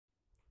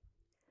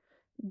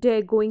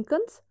Dear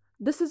Goenkans,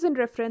 this is in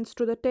reference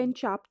to the 10th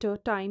chapter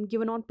time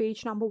given on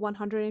page number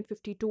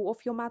 152 of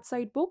your math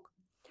side book.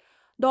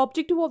 The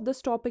objective of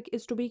this topic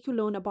is to make you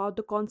learn about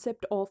the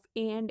concept of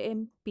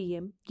A&M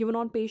PM given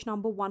on page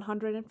number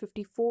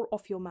 154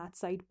 of your math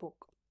side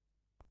book.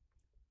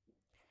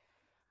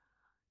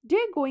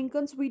 Dear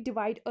Goenkans, we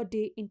divide a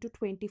day into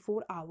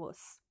 24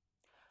 hours.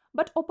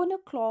 But open a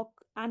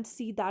clock and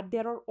see that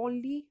there are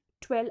only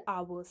 12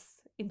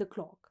 hours in the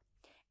clock.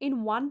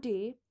 In one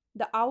day,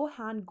 the hour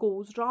hand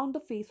goes round the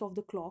face of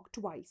the clock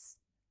twice.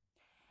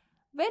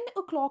 When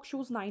a clock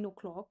shows 9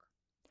 o'clock,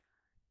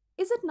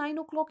 is it 9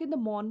 o'clock in the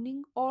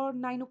morning or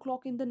 9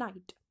 o'clock in the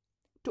night?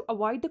 To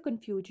avoid the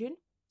confusion,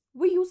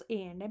 we use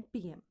AM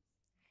PM.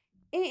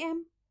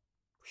 AM,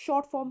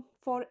 short form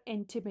for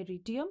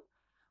antemeridium,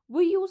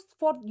 we used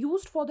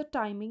for the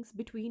timings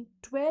between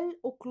 12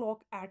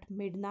 o'clock at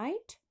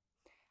midnight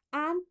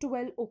and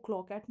 12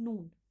 o'clock at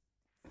noon.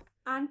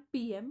 And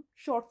PM,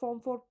 short form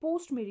for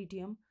post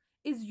meridium,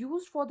 is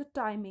used for the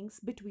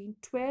timings between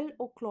 12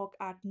 o'clock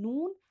at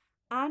noon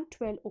and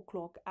 12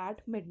 o'clock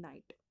at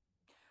midnight.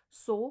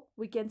 So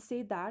we can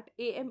say that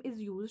AM is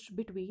used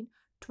between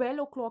 12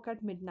 o'clock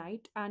at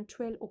midnight and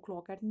 12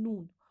 o'clock at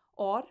noon,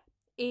 or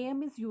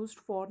AM is used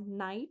for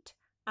night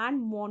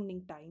and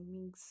morning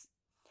timings,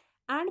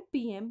 and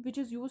PM, which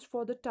is used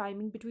for the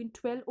timing between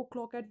 12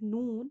 o'clock at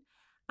noon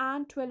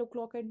and 12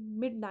 o'clock at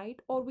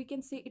midnight, or we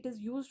can say it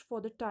is used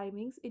for the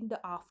timings in the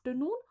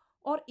afternoon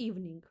or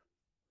evening.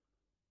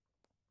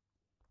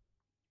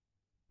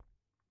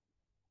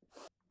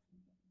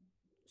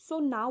 So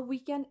now we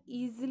can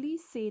easily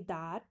say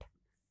that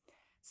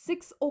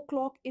 6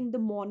 o'clock in the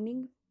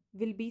morning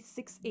will be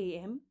 6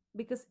 a.m.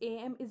 because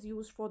AM is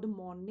used for the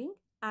morning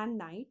and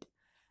night,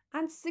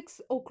 and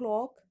 6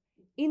 o'clock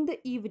in the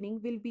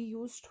evening will be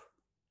used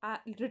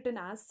written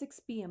as 6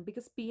 p.m.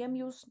 because PM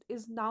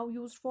is now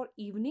used for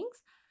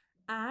evenings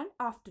and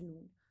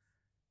afternoon.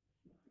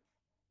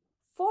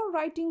 For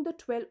writing the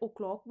 12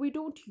 o'clock, we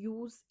don't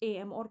use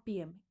AM or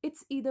PM.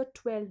 It's either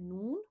 12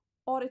 noon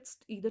or it's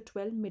either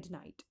 12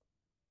 midnight.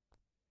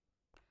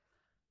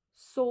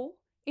 So,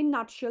 in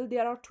nutshell,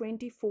 there are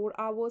 24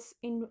 hours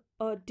in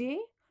a day.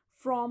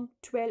 From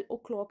 12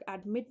 o'clock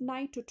at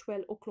midnight to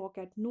 12 o'clock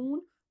at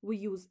noon, we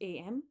use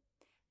AM.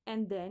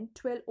 And then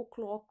 12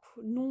 o'clock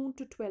noon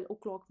to 12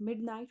 o'clock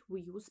midnight,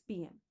 we use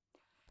PM.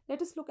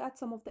 Let us look at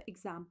some of the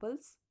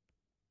examples.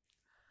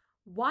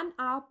 1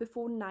 hour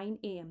before 9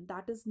 a.m.,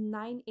 that is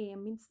 9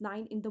 a.m. means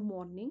 9 in the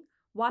morning.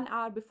 1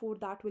 hour before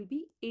that will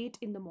be 8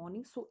 in the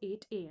morning, so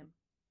 8 a.m.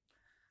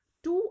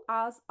 2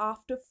 hours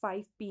after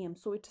 5 p.m.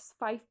 So it is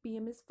 5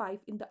 p.m. is 5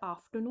 in the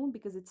afternoon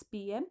because it's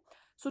p.m.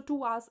 So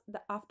 2 hours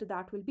after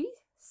that will be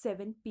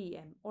 7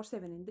 p.m. or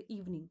 7 in the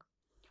evening.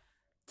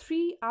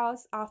 3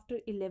 hours after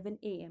 11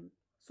 a.m.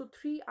 So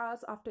 3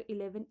 hours after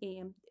 11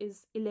 a.m.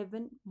 is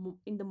 11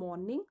 in the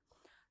morning.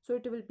 So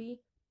it will be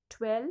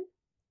 12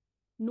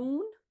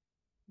 noon,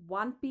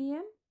 1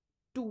 p.m.,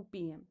 2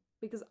 p.m.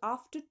 because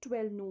after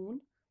 12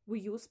 noon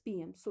we use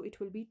p.m. So it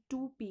will be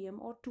 2 p.m.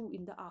 or 2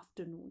 in the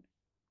afternoon.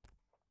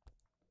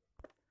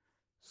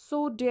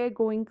 So dear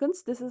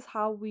Goenkans, this is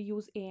how we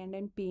use AM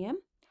and PM.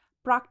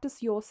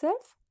 Practice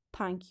yourself.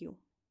 Thank you.